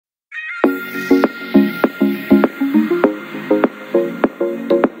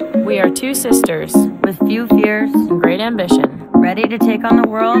are two sisters with few fears and great ambition, ready to take on the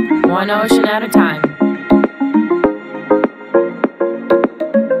world one ocean at a time.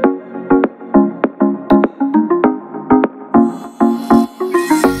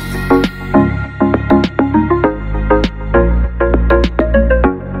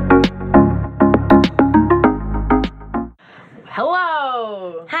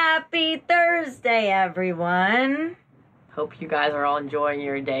 Hello! Happy Thursday, everyone. Hope you guys are all enjoying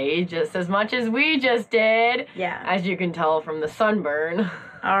your day just as much as we just did. Yeah. As you can tell from the sunburn.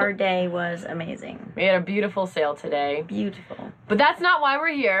 Our day was amazing. We had a beautiful sail today. Beautiful. But that's not why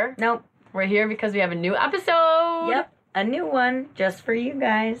we're here. Nope. We're here because we have a new episode. Yep. A new one just for you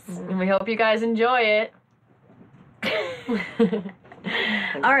guys. And we hope you guys enjoy it.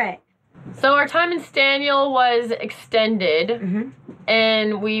 All right. So our time in Staniel was extended,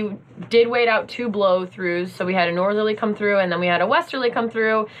 and we did wait out 2 blow-throughs. So we had a northerly come through, and then we had a westerly come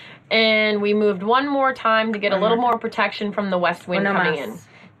through, and we moved one more time to get a little more protection from the west wind coming in.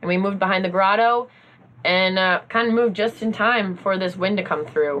 And we moved behind the grotto, and kind of moved just in time for this wind to come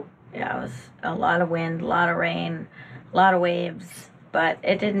through. Yeah, it was a lot of wind, a lot of rain, a lot of waves, but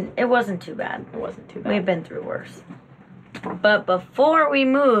it wasn't too bad. It wasn't too bad. We've been through worse. But before we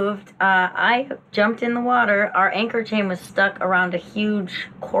moved, I jumped in the water. Our anchor chain was stuck around a huge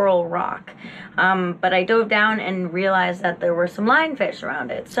coral rock. But I dove down and realized that there were some lionfish around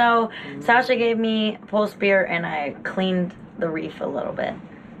it. So Sasha gave me a pole spear and I cleaned the reef a little bit.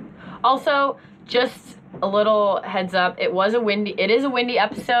 Also, just a little heads up, it is a windy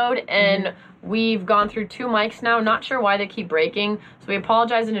episode, and we've gone through 2 mics now. Not sure why they keep breaking, so we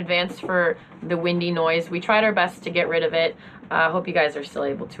apologize in advance for the windy noise. We tried our best to get rid of it. Hope you guys are still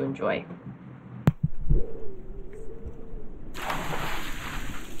able to enjoy.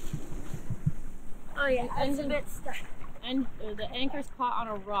 Oh yeah, It's a bit stuck. And the anchor's caught on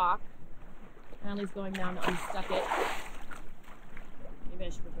a rock. Natalie's going down to unstuck it. Maybe I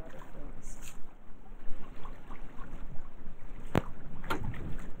should have brought her clothes.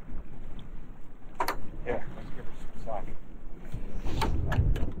 Yeah, let's give her some slack.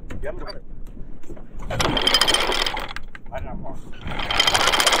 Get a little bit. I don't know.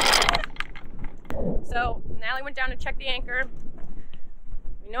 So Natalie went down to check the anchor.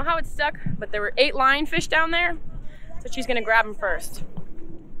 We know how it's stuck, but there were 8 lionfish down there, so she's gonna grab them first.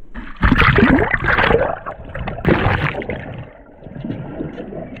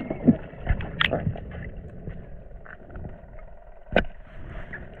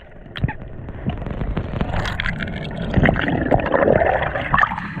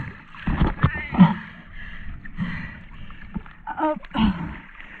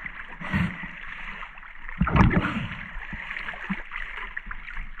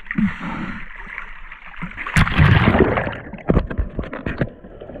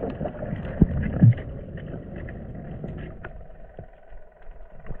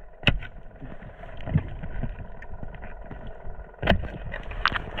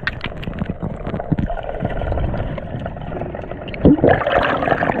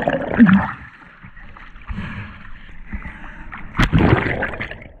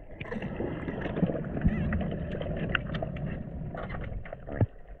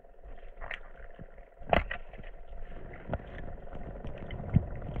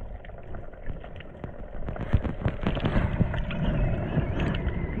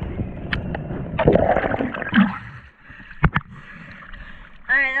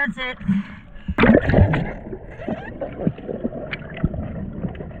 That's it.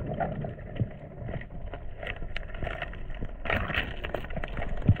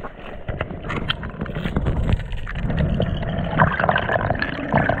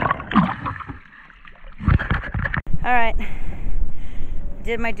 All right.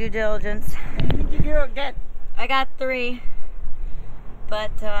 Did my due diligence. How many did you get? I got 3,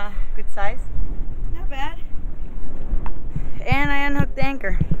 but Good size? not bad. And I unhooked the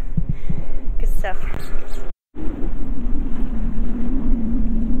anchor. Good stuff.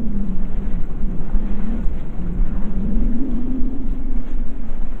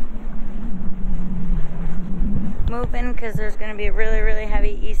 Moving because there's going to be a really, really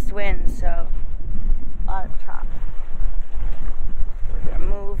heavy east wind, so a lot of chop. We're going to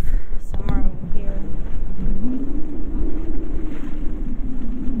move somewhere over here.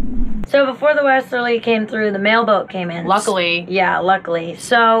 So before the westerly came through, the mailboat came in. Luckily. Yeah, luckily.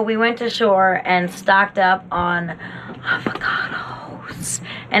 So we went to shore and stocked up on avocados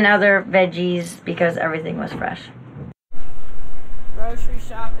and other veggies because everything was fresh. Grocery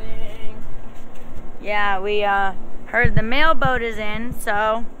shopping. Yeah, we heard the mailboat is in,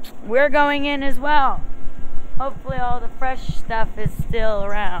 so we're going in as well. Hopefully all the fresh stuff is still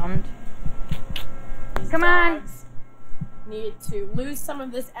around. These Come on. dogs need to lose some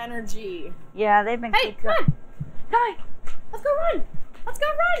of this energy. Yeah, they've been Hey, come on. Come on. Let's go run. Let's go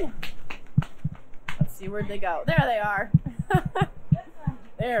run. Let's see, where'd they go? There they are.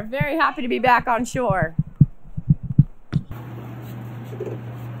 They're very happy to be back on shore.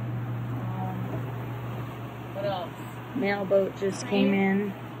 What else? Mailboat just came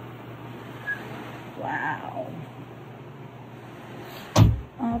in. Wow.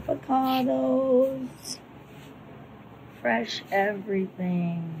 Avocados. Fresh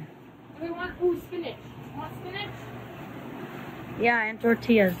everything. Do we want spinach? You want spinach? Yeah, and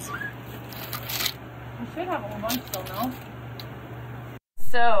tortillas. We should have a whole bunch still, no?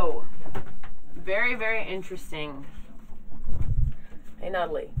 So, very, very interesting. Hey,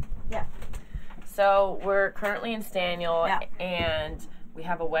 Nuddly. Yeah. So, we're currently in Staniel, Yeah. and we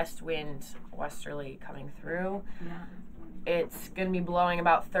have a west wind, westerly coming through. Yeah. It's going to be blowing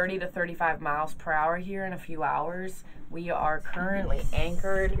about 30 to 35 miles per hour here in a few hours. We are currently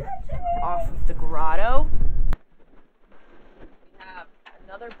anchored off of the grotto. We have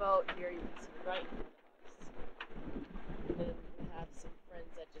another boat here you can see right in front of us. And then we have some friends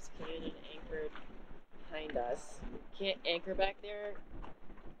that just came in and anchored behind us. Can't anchor back there,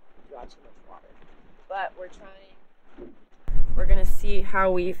 draw too much water. But we're trying. We're gonna see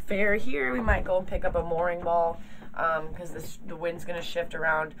how we fare here. We might go and pick up a mooring ball because the wind's gonna shift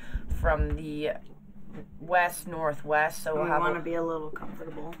around from the west northwest, so We we'll want to be a little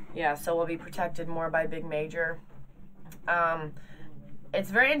comfortable. yeah, so we'll be protected more by Big Major. It's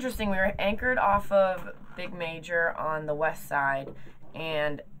very interesting. We were anchored off of Big Major on the west side,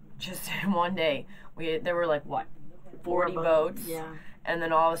 and just in one day, there were like, what, 40 boats? Yeah. And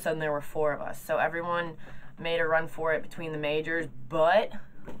then all of a sudden there were 4 of us. So everyone made a run for it between the majors, but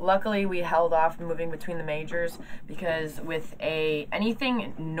luckily we held off moving between the majors because with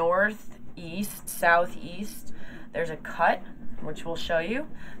anything northeast, southeast, there's a cut, which we'll show you.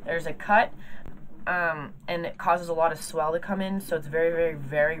 There's a cut, and it causes a lot of swell to come in, so it's very, very,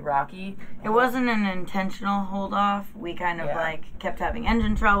 very rocky. It wasn't an intentional hold off. We kind of like kept having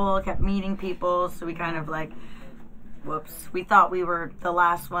engine trouble, kept meeting people, so we kind of like, whoops. We thought we were the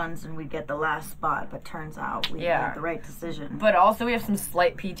last ones and we'd get the last spot, but turns out we made the right decision. But also we have some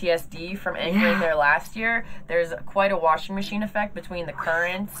slight PTSD from anchoring there last year. There's quite a washing machine effect between the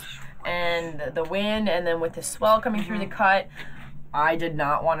currents and the wind, and then with the swell coming through the cut, I did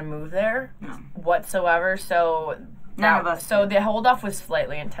not want to move there whatsoever. So None of us So did. the hold off was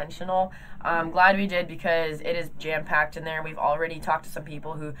slightly intentional. I'm glad we did because it is jam packed in there. We've already talked to some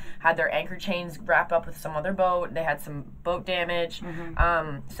people who had their anchor chains wrap up with some other boat. They had some boat damage.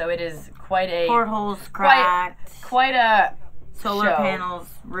 So it is quite a Portholes cracked. quite a Solar show. panels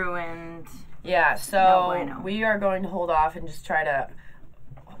ruined. Yeah, so No bueno. we are going to hold off and just try to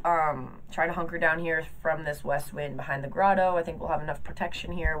hunker down here from this west wind behind the grotto. I think we'll have enough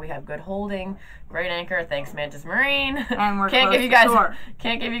protection here. We have good holding, great anchor. Thanks, Mantis Marine. And we're can't close give you to guys shore.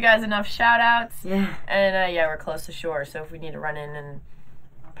 can't give you guys enough shout outs. Yeah. And yeah, we're close to shore. So if we need to run in and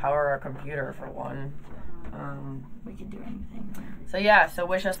power our computer for one, We could do anything. so yeah. So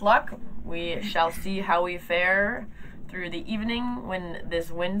wish us luck. We shall see how we fare through the evening when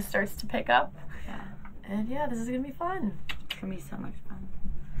this wind starts to pick up. Yeah. And yeah, this is gonna be fun. It's gonna be so much fun.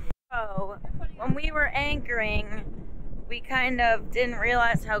 So, when we were anchoring, we kind of didn't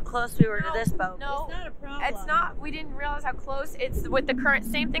realize how close we were to this boat. No, It's not a problem. it's not. We didn't realize how close. It's with the current.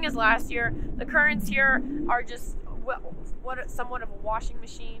 Same thing as last year. The currents here are just somewhat of a washing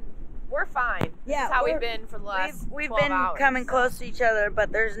machine. We're fine. Yeah, this is how we've been for the last We've 12 been hours, coming so. close to each other,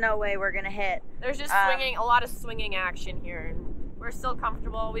 but there's no way we're gonna hit. There's just a lot of swinging action here, and we're still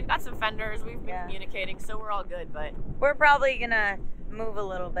comfortable. We've got some fenders. We've been communicating, so we're all good. But We're probably gonna move a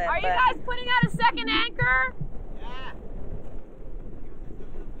little bit. are you but guys putting out a second anchor? Yeah.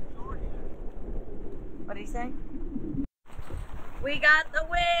 What did he say? We got the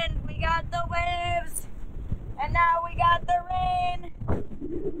wind, we got the waves, and now we got the rain.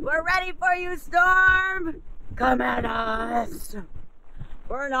 We're ready for you, storm. Come at us.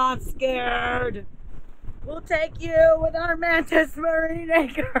 We're not scared. We'll take you with our Mantis Marine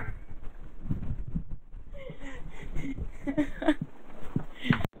anchor.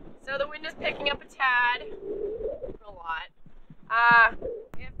 So the wind is picking up a tad, a lot.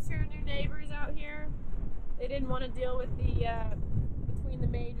 We have 2 new neighbors out here. They didn't want to deal with the between the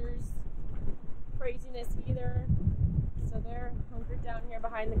majors craziness either, so they're hunkered down here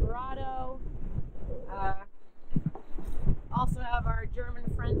behind the grotto. Also have our German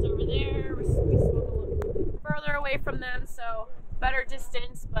friends over there. We swim a little further away from them, so better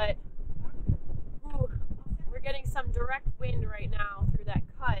distance, but ooh, we're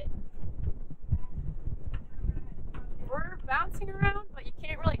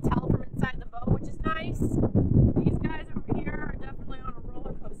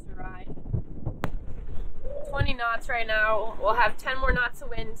 20 knots right now. We'll have 10 more knots of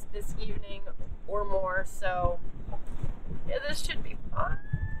wind this evening or more, so yeah, this should be fun.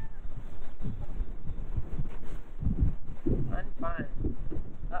 Fun.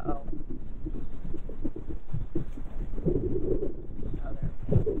 Uh-oh.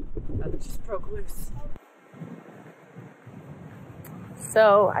 Oh, they just broke loose.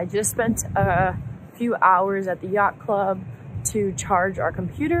 So I just spent a few hours at the yacht club to charge our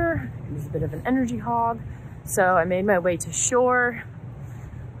computer. It was a bit of an energy hog. So I made my way to shore.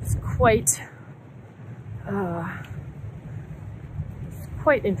 It's quite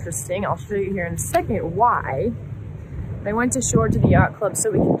interesting. I'll show you here in a second why. I went to shore to the yacht club so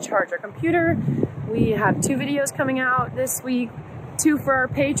we can charge our computer. We have 2 videos coming out this week, 2 for our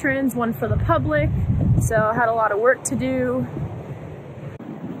patrons, 1 for the public. So I had a lot of work to do.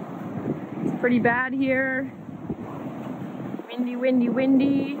 It's pretty bad here. Windy, windy,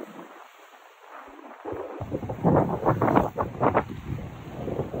 windy.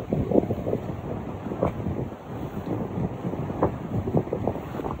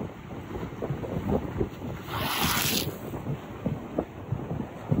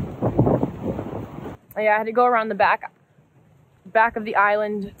 Yeah, I had to go around the back of the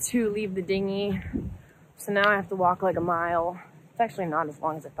island to leave the dinghy. So now I have to walk like a mile. It's actually not as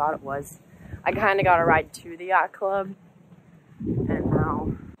long as I thought it was. I kind of got a ride to the yacht club. And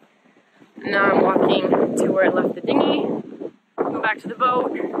now I'm walking to where I left the dinghy. Go back to the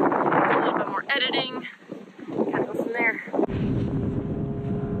boat, do a little bit more editing, kind of go from there.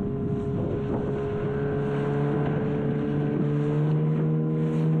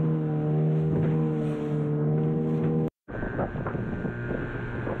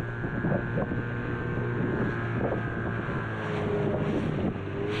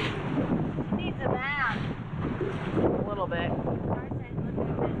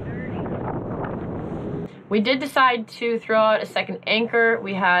 We did decide to throw out a second anchor.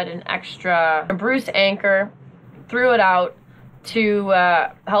 We had an extra Bruce anchor, threw it out to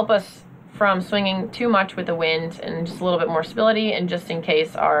help us from swinging too much with the wind and just a little bit more stability, and just in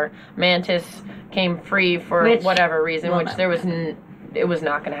case our mantis came free for whatever reason, which there was it was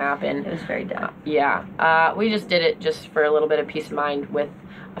not going to happen. It was very dumb. Yeah, we just did it just for a little bit of peace of mind with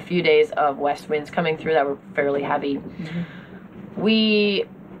a few days of west winds coming through that were fairly heavy. Mm-hmm.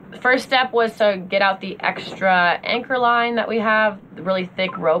 First step was to get out the extra anchor line that we have, the really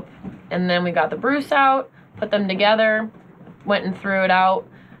thick rope, and then we got the Bruce out, put them together, went and threw it out.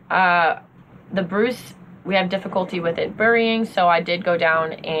 The Bruce, we have difficulty with it burying, so I did go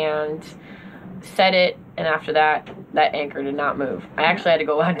down and set it, and after that, that anchor did not move. I actually had to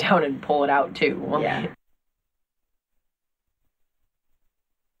go down and pull it out too. Yeah.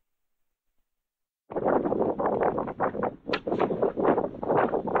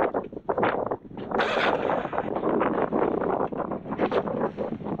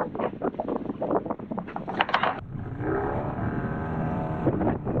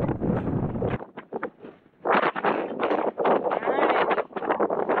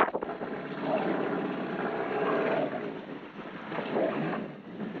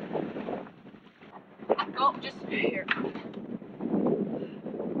 Oh, just here. I'm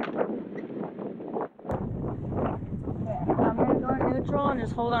gonna go in neutral and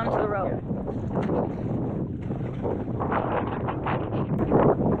just hold on to the rope.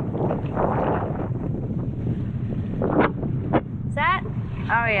 Set?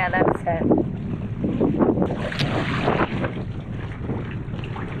 Oh yeah, that's set.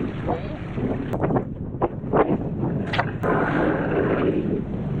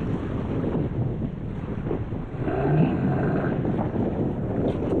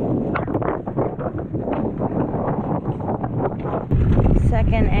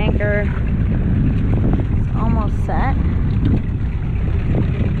 Second anchor is almost set.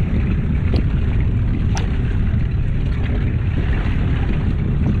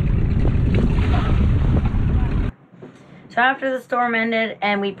 So after the storm ended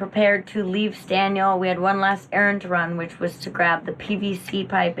and we prepared to leave Staniel, we had one last errand to run, which was to grab the PVC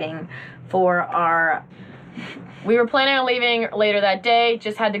piping for our... We were planning on leaving later that day,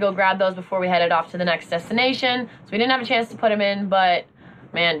 just had to go grab those before we headed off to the next destination. So we didn't have a chance to put them in, but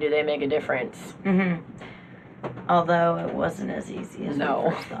man, do they make a difference. Mm-hmm. Although it wasn't as easy as we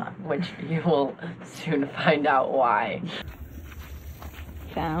first thought. Which you will soon find out why.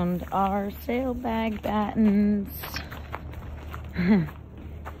 Found our sailbag battens.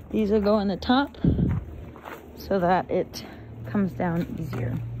 These will go in the top so that it comes down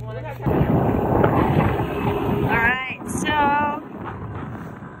easier. Alright, so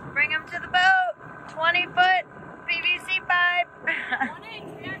bring them to the boat. 20-foot PVC pipe. 1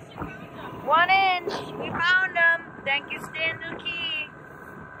 inch, we actually found them. 1 inch, we found Thank you, Staniel Cay.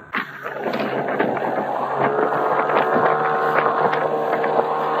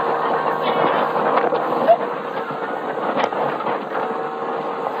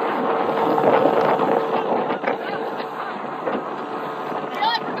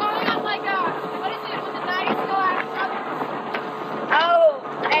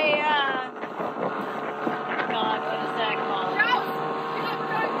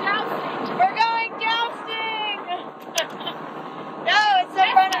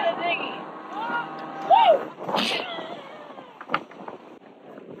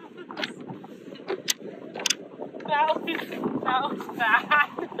 That was bad.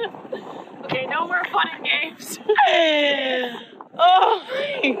 Okay, no more fun and games. Oh,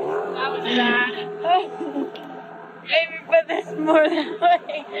 That was bad. maybe put this more than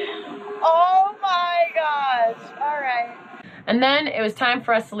way. Oh my gosh. All right. And then it was time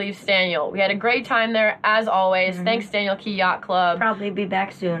for us to leave Staniel. We had a great time there, as always. Thanks, Staniel Cay Yacht Club. Probably be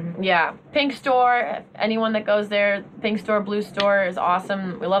back soon. Yeah. Pink Store, anyone that goes there, Pink Store, Blue Store is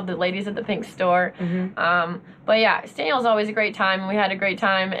awesome. We love the ladies at the Pink Store. But yeah, Staniel's always a great time. We had a great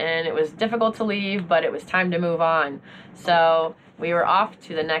time, and it was difficult to leave, but it was time to move on. So we were off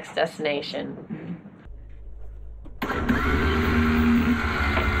to the next destination.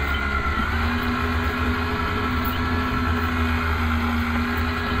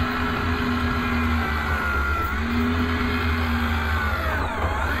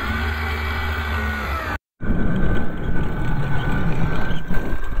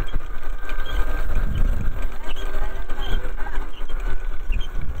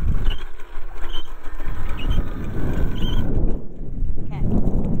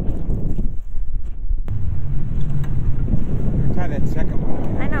 That second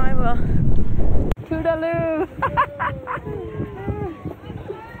one. I know, I will. Toodaloo!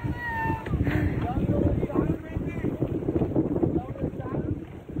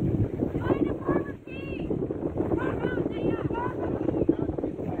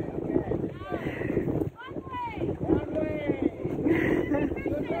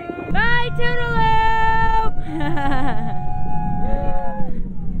 Bye, Toodaloo!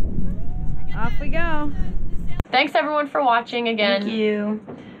 Off we go. Thanks everyone for watching again. Thank you.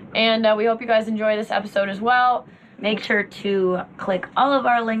 And we hope you guys enjoy this episode as well. Make sure to click all of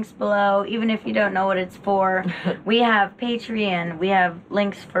our links below, even if you don't know what it's for. We have Patreon. We have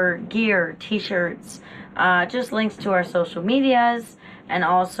links for gear, t-shirts, just links to our social medias, and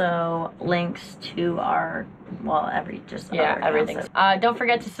also links to our, well, everything. Don't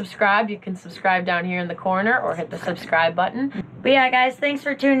forget to subscribe. You can subscribe down here in the corner or hit the subscribe button. But yeah, guys, thanks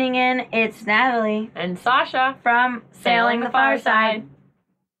for tuning in. It's Natalie And Sasha from Sailing the Far Side.